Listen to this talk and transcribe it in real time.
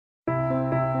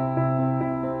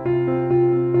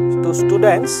So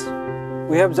students,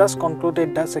 we have just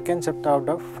concluded the second chapter of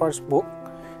the first book,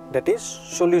 that is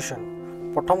solution.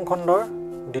 Prothom khondor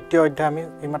ditiyo adhyay ami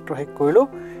imatro hek korilu,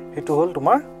 hetu hol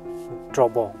tumar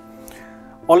drobo.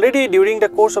 Already during the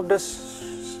course of this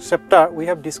chapter, we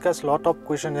have discussed lot of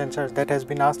questions and answers that has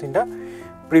been asked in the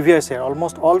previous year.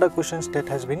 Almost all the questions that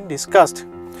has been discussed.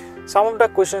 Some of the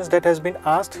questions that has been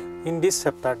asked in this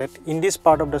chapter, that in this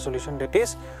part of the solution, that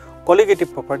is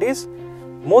colligative properties.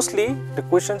 Mostly the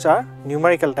questions are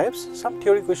numerical types. Some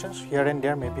theory questions here and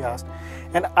there may be asked,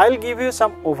 and I'll give you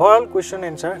some overall question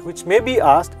answer which may be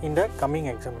asked in the coming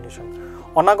examination.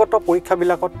 Onagoto porikha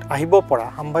bilakot ahibo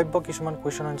pora sambhabyo kishuman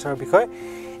question answer bishoy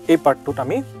ei part tut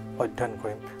ami অধ্যয়ন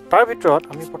কৰিম। তাৰ ভিতৰত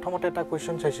আমি প্ৰথমতে এটা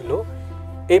question চাইছিলো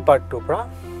এই পাৰ্টটোৰ পৰা,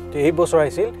 তে এই বছৰ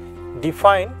আহিছিল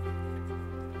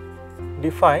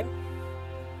define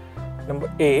number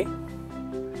A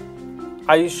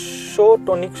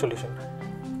isotonic solution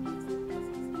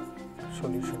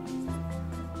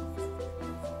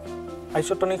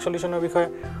isotonic solution er বিষয়ে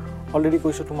অলৰেডি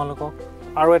কৈছো তোমালোকক।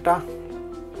 আৰু এটা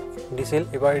দিছিল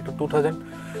এবাৰ এটো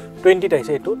 2020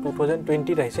 আহিছে, এটো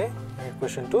 2020 আহিছে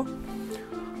কোৱেশ্চনটো।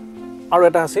 আৰু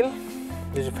এটা আছিল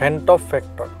দিস Vent Hoff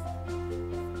factor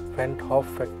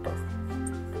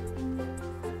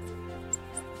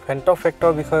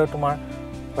বিষয়ে তোমাৰ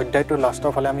অধ্যায়টো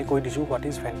লাষ্টৰ ফালে আমি কৈ দিছো what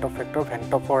is Vent Hoff factor,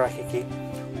 Vent Hoff ৰাশি কি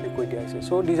কৈ দিয়া আছে।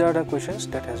 So these are the questions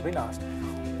that has been asked.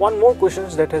 One more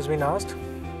questions that has been asked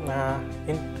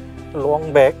in long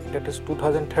back, that is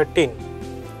 2013.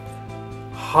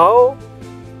 How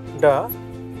the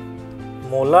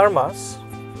molar mass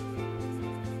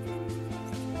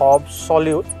of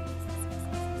solute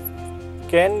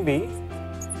can be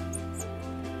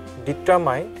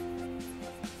determined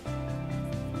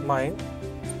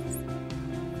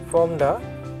from the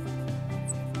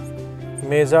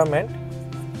measurement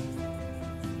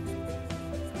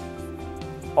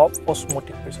of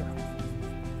osmotic pressure.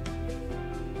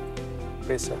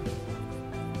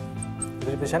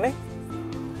 বুজি পাইছা নে?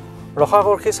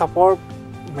 ৰসাকৰ্ষী চাপৰ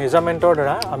মেজাৰমেন্টৰ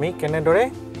দ্বাৰা আমি কেনেদৰে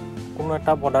কোনো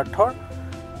এটা পদাৰ্থৰ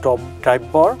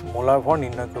দ্ৰব্যৰ মোলাৰ ভৰ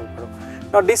নিৰ্ণয় কৰিব পাৰো।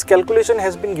 Now this calculation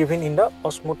has been given in the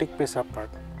osmotic pressure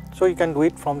part, so you can do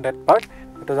it from that part.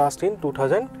 It was asked in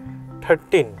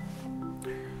 2013.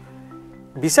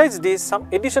 Besides this, some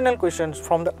additional questions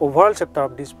from the overall chapter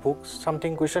of this book,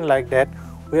 something question like that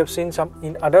we have seen some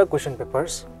in other question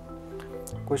papers.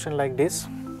 Question like this: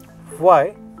 why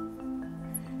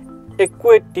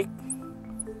aquatic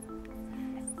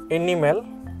animal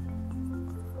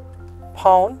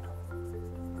found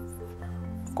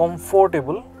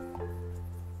comfortable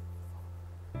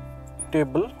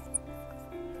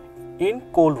in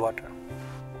cold water?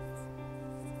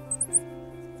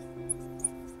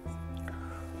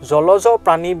 জলজ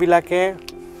প্ৰাণী বিলাকে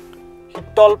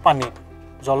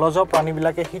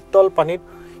শীতল পানীত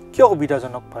কিয়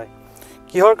সুবিধাজনক পায়?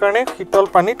 কিহৰ কাৰণে শীতল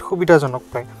পানীত সুবিধাজনক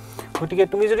পায়? গতিকে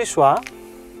তুমি যদি চোৱা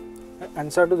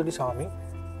আনসাৰটো যদি চাও আমি,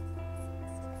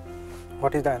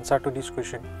 what is the answer to this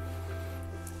question?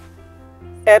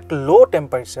 At low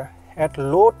temperature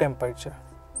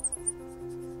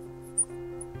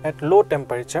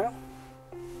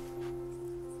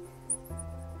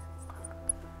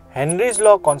Henry's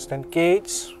law constant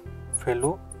K's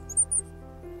value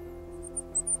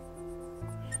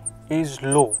is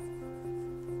low.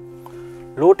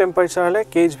 Low temperature hole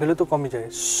K's value to komi jay.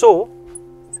 So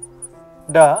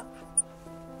the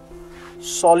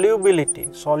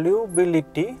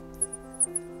solubility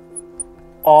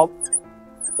of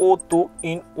O2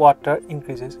 in water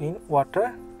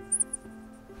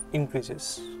increases.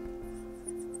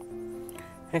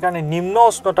 এখানে নিম্ন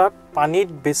উষ্ণতাত পানীত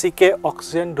বেছিকে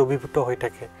oxygen দ্ৰবীভূত হৈ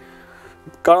থাকে,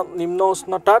 কাৰণ নিম্ন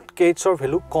উষ্ণতাত KH ৰ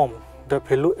value com. The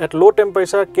value at low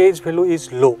temperature KH value is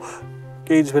low.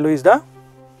 KH value is the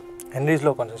Henry's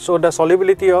law constant. So the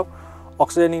solubility of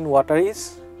oxygen in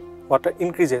water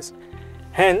increases.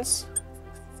 Hence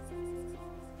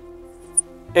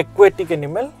aquatic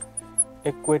animal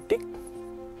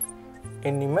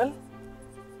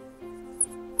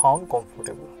found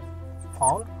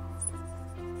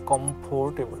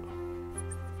comfortable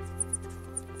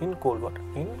in cold water.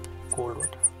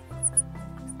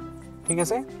 ঠিক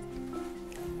আছে?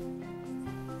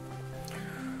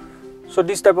 So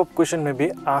this type of question may be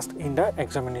asked in the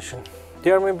examination.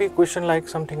 There may be question like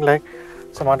something like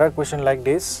some other question like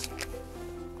this.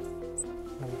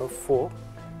 Number 4.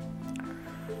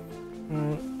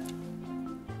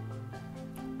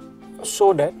 So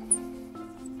that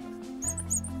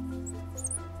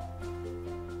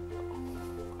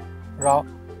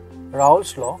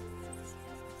Raoult's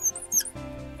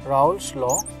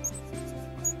law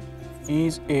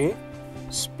is a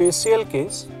special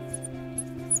case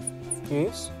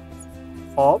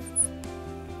of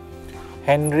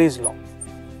Henry's law.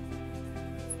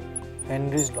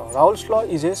 Henry's law. Raoult's law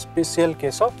is a special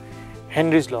case of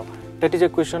Henry's law. That is a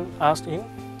question asked in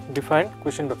different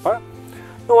question paper.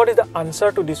 Now, what is the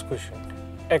answer to this question?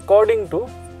 According to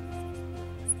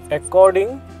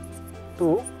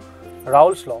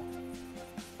Raoult's law.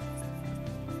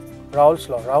 Raoult's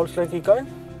law ki koi?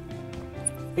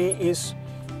 P is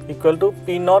equal to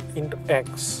P naught into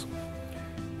X.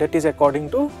 That is according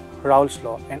to Raoult's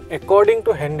law. And according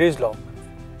to Henry's law.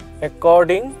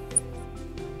 According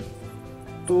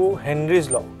to Henry's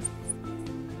law.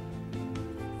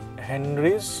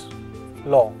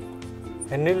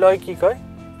 Henry's law ki koi?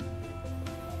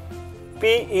 P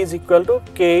is equal to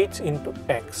KH into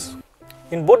X.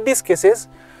 In both these cases,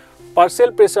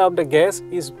 partial pressure of the gas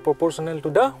is proportional to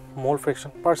the mole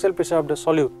fraction. Partial pressure of the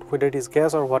solute, whether it is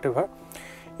gas or whatever,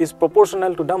 is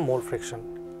proportional to the mole fraction,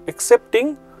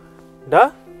 excepting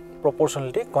the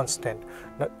proportionality constant.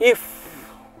 Now,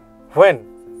 when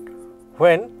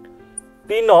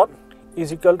P naught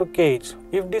is equal to KH,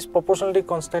 if this proportionality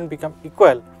constant become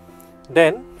equal,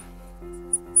 then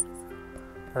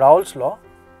Raoult's law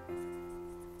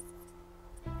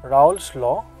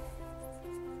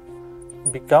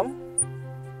become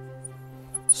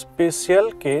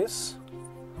special case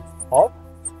of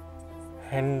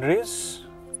Henry's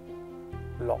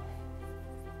law.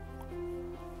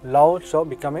 Raoult's law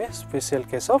become a special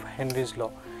case of Henry's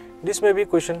law. This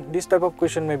type of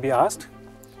question may be asked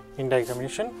in the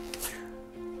examination.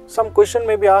 Some question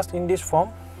may be asked in this form.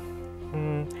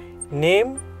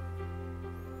 Name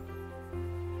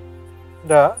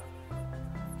the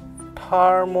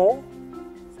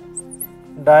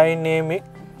thermodynamic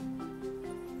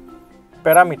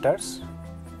parameters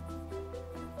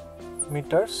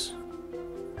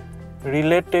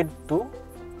related to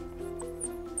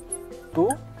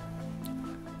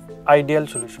ideal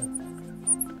solution.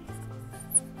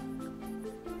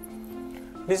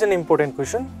 This is an important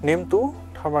question. Name two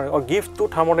or give two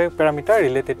thermodynamic parameters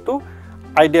related to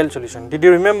ideal solution. Did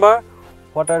you remember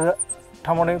what are the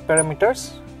thermodynamic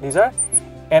parameters? These are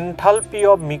enthalpy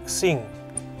of mixing.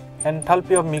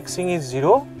 Enthalpy of mixing is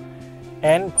 0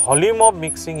 and volume of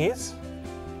mixing is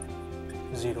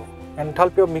 0.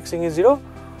 Enthalpy of mixing is 0,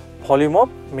 volume of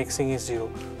mixing is 0.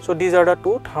 So these are the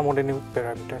two thermodynamic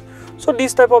parameters. So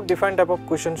these different type of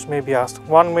questions may be asked.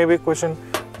 One question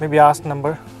may be asked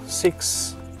number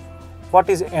 6. What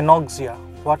is anoxia?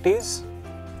 What is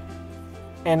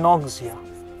anoxia?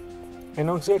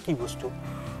 Anoxia ki bostu?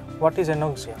 What is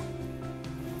anoxia?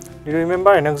 Do you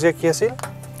remember anoxia ki asil?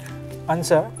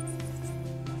 Answer: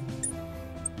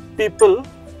 people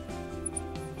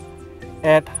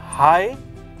at high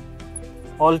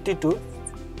altitude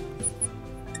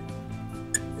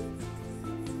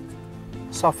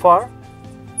suffer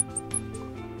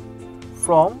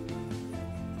from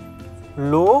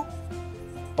low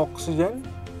oxygen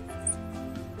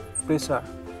pressure.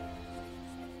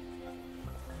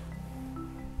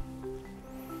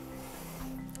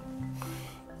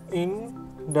 In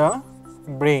the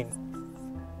brain,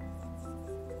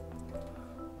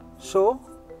 so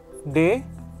they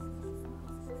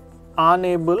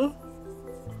unable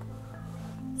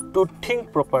to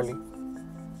think properly.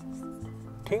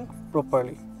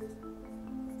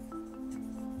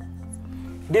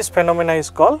 This phenomena is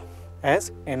called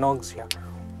as anoxia.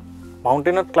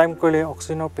 Mountain climb korle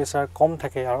oxygen pressure kom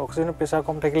thake ar oxygen pressure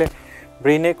kom thakile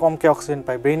brain e kom ke oxygen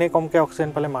pai, brain e kom ke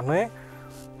oxygen pale manue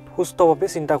সুস্থ ভাবে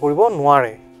চিন্তা কৰিব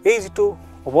নোৱাৰে। এই যেটো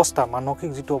অৱস্থা মানসিক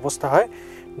যেটো অৱস্থা হয়,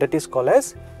 that is called as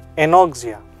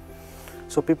anoxia.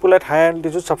 So people at high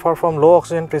altitude suffer from low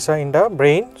oxygen pressure in the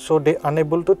brain, so they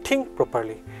unable to think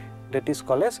properly. That is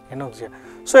called as anoxia.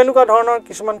 So এনেকুৱা ধৰণৰ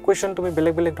কিছুমান কোৱেশ্চন তুমি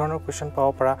বেলেগ ধৰণৰ question পাব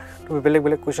পাৰা, তুমি বেলেগ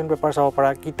কোৱেশ্চন পেপাৰ চাব পাৰা,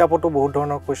 কিতাপতো বহুত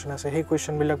ধৰণৰ কোৱেশ্চন আছে, সেই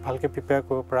কোৱেশ্চন বিলাক ভালকে প্ৰিপেয়াৰ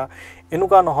কৰিব পাৰা।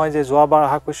 এনেকুৱা নহয় যে যোৱাবাৰ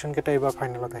আহা কোৱেশ্চন কেটা এবাৰ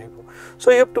ফাইনেলত আহিব। So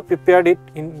you have to prepare it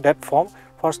in that form.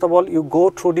 First of all, you go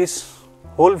through this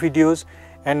whole videos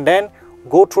and then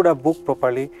go through the book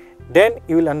properly. Then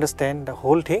you will understand the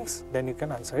whole things. Then you can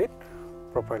answer it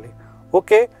properly.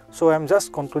 Okay, so I am just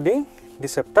concluding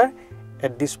this chapter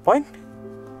at this point.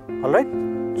 All right.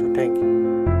 So thank you.